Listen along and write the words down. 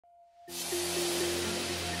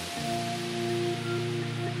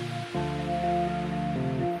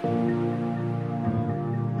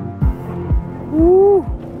Woo.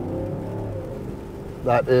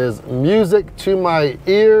 That is music to my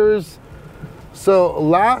ears. So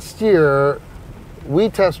last year, we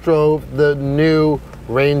test drove the new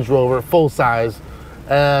Range Rover full size,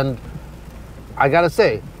 and I gotta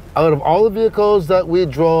say, out of all the vehicles that we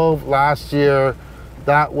drove last year,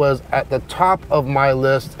 that was at the top of my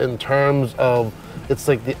list in terms of, it's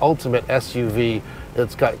like the ultimate SUV.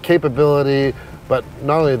 It's got capability, but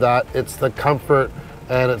not only that, it's the comfort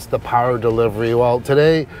and it's the power delivery. Well,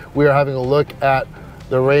 today we are having a look at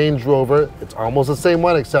the Range Rover. It's almost the same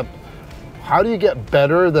one, except how do you get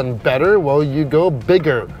better than better? Well, you go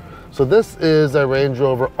bigger. So this is a Range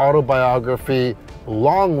Rover Autobiography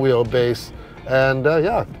long wheelbase, and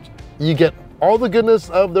yeah, you get all the goodness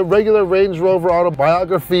of the regular Range Rover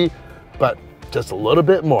Autobiography, but just a little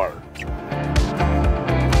bit more.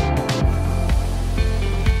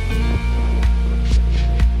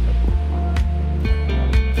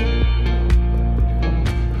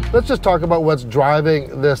 Let's just talk about what's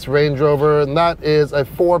driving this Range Rover, and that is a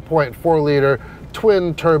 4.4 liter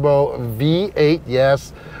twin turbo V8.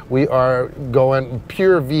 Yes, we are going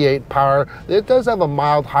pure V8 power. It does have a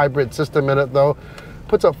mild hybrid system in it though.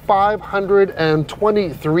 Puts up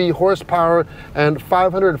 523 horsepower and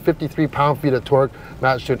 553 pound-feet of torque,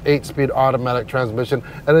 matched to an 8-speed automatic transmission,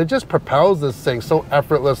 and it just propels this thing so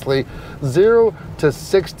effortlessly. 0 to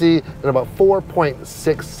 60 in about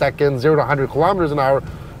 4.6 seconds, 0 to 100 kilometers an hour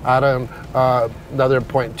at another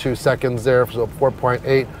 0.2 seconds there, so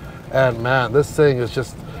 4.8. And man, this thing is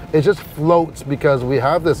just, it just floats because we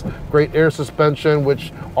have this great air suspension,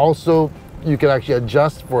 which also you can actually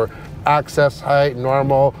adjust for access height,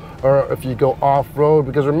 normal, or if you go off-road,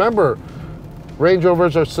 because remember, Range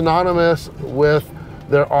Rovers are synonymous with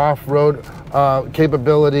their off-road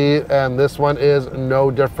capability, and this one is no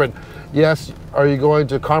different. Yes, are you going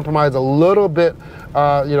to compromise a little bit,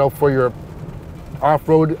 you know, for your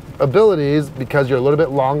off-road abilities because you're a little bit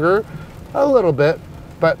longer? A little bit,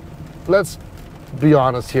 but let's be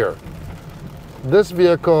honest here. This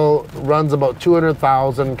vehicle runs about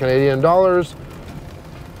 200,000 Canadian dollars.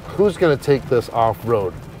 Who's gonna take this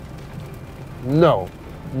off-road? No,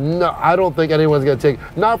 I don't think anyone's gonna take,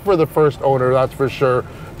 not for the first owner, that's for sure.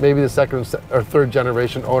 Maybe the second or third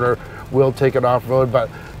generation owner will take it off-road, but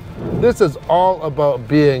this is all about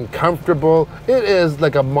being comfortable. It is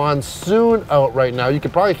like a monsoon out right now. You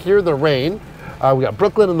can probably hear the rain. We got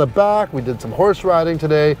Brooklyn in the back. We did some horse riding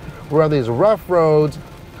today. We're on these rough roads,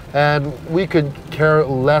 and we could care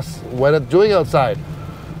less what it's doing outside.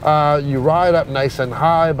 You ride up nice and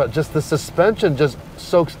high, but just the suspension just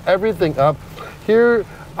soaks everything up. Here,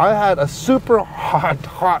 I had a super hot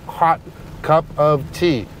cup of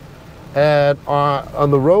tea. And on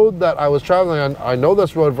the road that I was traveling on, I know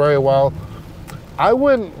this road very well, I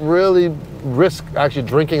wouldn't really risk actually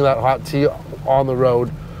drinking that hot tea on the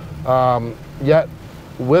road. Yet,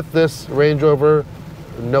 with this Range Rover,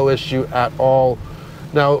 no issue at all.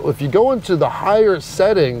 Now, if you go into the higher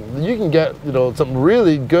setting, you can get, you know, some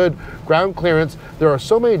really good ground clearance. There are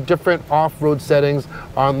so many different off-road settings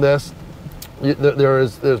on this.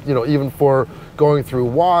 There's, you know, even for going through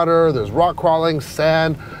water, there's rock crawling,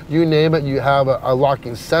 sand, you name it. You have a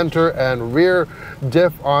locking center and rear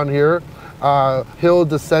diff on here, hill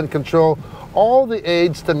descent control, all the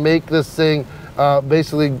aids to make this thing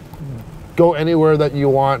basically go anywhere that you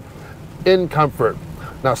want in comfort.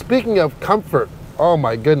 Now, speaking of comfort, oh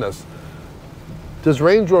my goodness, does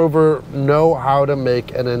Range Rover know how to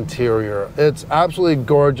make an interior? It's absolutely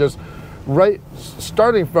gorgeous. Right,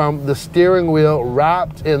 starting from the steering wheel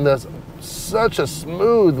wrapped in this such a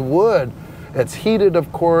smooth wood. It's heated,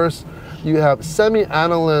 of course. You have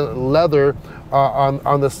semi-aniline leather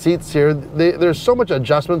on the seats here. There's so much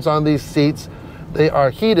adjustments on these seats. They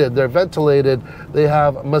are heated, they're ventilated, they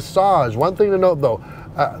have massage. One thing to note though,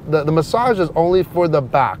 the massage is only for the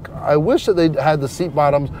back. I wish that they had the seat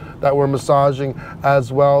bottoms that were massaging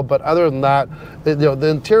as well, but other than that, you know, the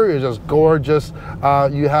interior is just gorgeous.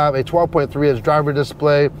 You have a 12.3-inch driver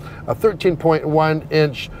display, a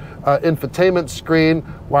 13.1-inch infotainment screen,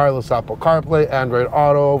 wireless Apple CarPlay, Android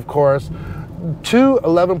Auto, of course. Two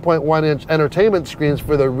 11.1-inch entertainment screens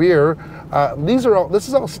for the rear. This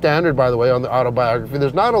is all standard, by the way, on the Autobiography.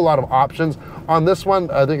 There's not a lot of options on this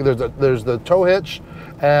one. I think there's the tow hitch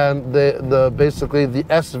and basically the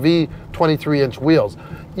SV 23-inch wheels.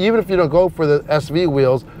 Even if you don't go for the SV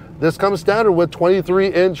wheels, this comes standard with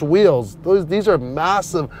 23-inch wheels. These are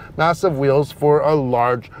massive wheels for a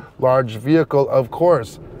large vehicle, of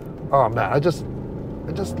course. Oh man, I just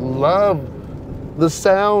love the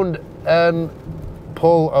sound and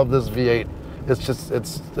pull of this V8, it's just,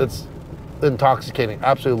 it's intoxicating.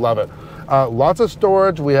 Absolutely love it. Lots of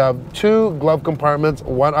storage. We have 2 glove compartments,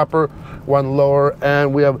 one upper, one lower,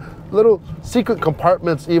 and we have little secret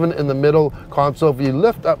compartments even in the middle console. If you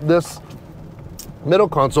lift up this middle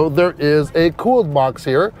console, there is a cooled box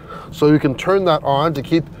here, so you can turn that on to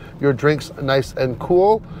keep your drinks nice and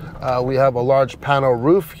cool. We have a large panel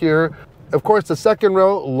roof here. Of course, the second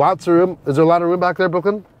row, lots of room. Is there a lot of room back there,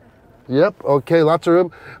 Brooklyn? Yep, okay, lots of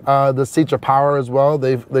room. The seats are power as well.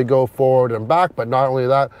 They go forward and back, but not only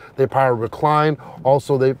that, they power recline.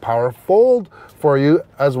 Also, they power fold for you,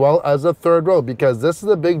 as well as the third row, because this is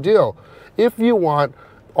a big deal. If you want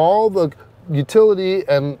all the utility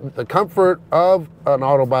and the comfort of an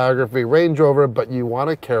autobiography Range Rover, but you want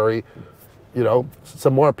to carry, you know,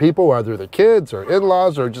 some more people, whether they're kids or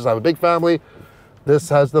in-laws or just have a big family, this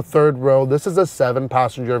has the third row. This is a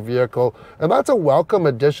 7-passenger vehicle, and that's a welcome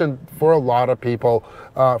addition for a lot of people,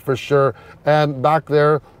 for sure. And back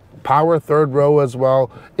there, power third row as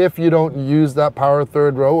well. If you don't use that power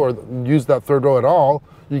third row or use that third row at all,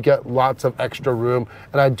 you get lots of extra room.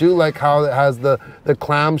 And I do like how it has the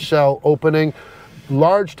clamshell opening,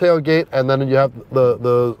 large tailgate, and then you have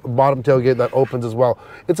the bottom tailgate that opens as well.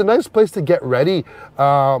 It's a nice place to get ready.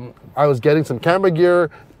 I was getting some camera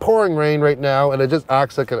gear, pouring rain right now, and it just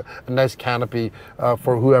acts like a nice canopy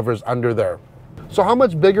for whoever's under there. So how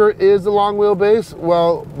much bigger is the long wheelbase?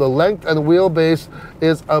 Well, the length and the wheelbase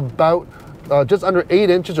is about just under 8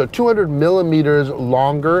 inches or 200 millimeters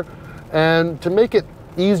longer. And to make it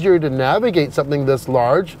easier to navigate something this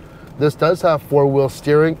large, this does have 4-wheel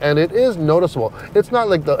steering, and it is noticeable. It's not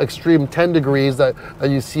like the extreme 10 degrees that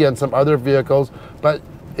you see on some other vehicles, but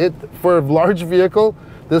for a large vehicle,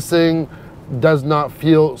 this thing does not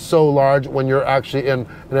feel so large when you're actually in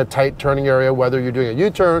a tight turning area, whether you're doing a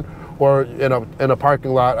U-turn or in a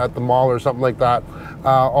parking lot at the mall or something like that.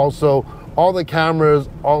 Also, all the cameras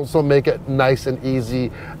also make it nice and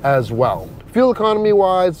easy as well. Fuel economy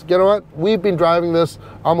wise, you know what? We've been driving this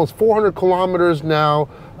almost 400 kilometers now,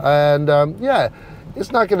 and yeah,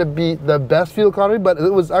 it's not gonna be the best fuel economy, but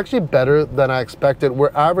it was actually better than I expected.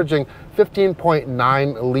 We're averaging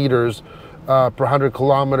 15.9 liters per 100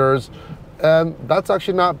 kilometers, and that's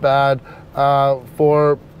actually not bad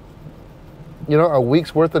for, you know, a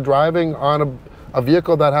week's worth of driving on a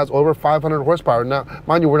vehicle that has over 500 horsepower. Now,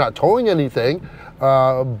 mind you, we're not towing anything,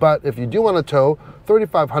 but if you do want to tow,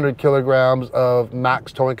 3,500 kilograms of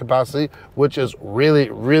max towing capacity, which is really,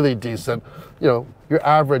 really decent. You know, your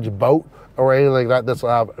average boat or anything like that, this will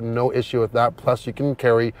have no issue with that. Plus, you can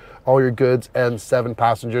carry all your goods and 7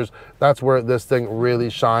 passengers. That's where this thing really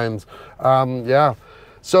shines. Yeah.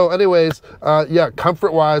 So anyways, yeah,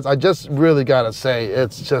 comfort-wise, I just really gotta say,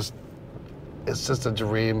 it's just a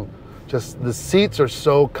dream. Just the seats are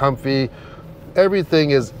so comfy.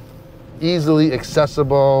 Everything is easily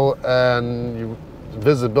accessible, and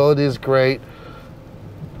visibility is great.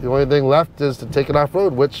 The only thing left is to take it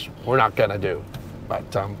off-road, which we're not gonna do. But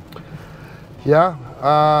yeah,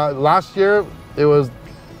 last year it was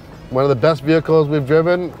one of the best vehicles we've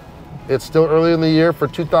driven. It's still early in the year for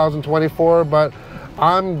 2024, but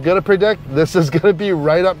I'm gonna predict this is gonna be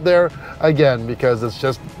right up there again, because it's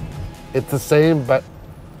the same, but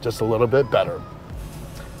just a little bit better.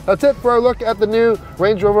 That's it for our look at the new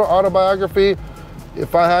Range Rover Autobiography.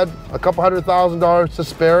 If I had a couple $100,000 to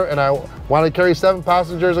spare and I want to carry 7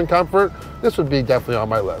 passengers in comfort, this would be definitely on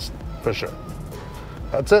my list, for sure.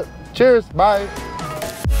 That's it. Cheers. Bye.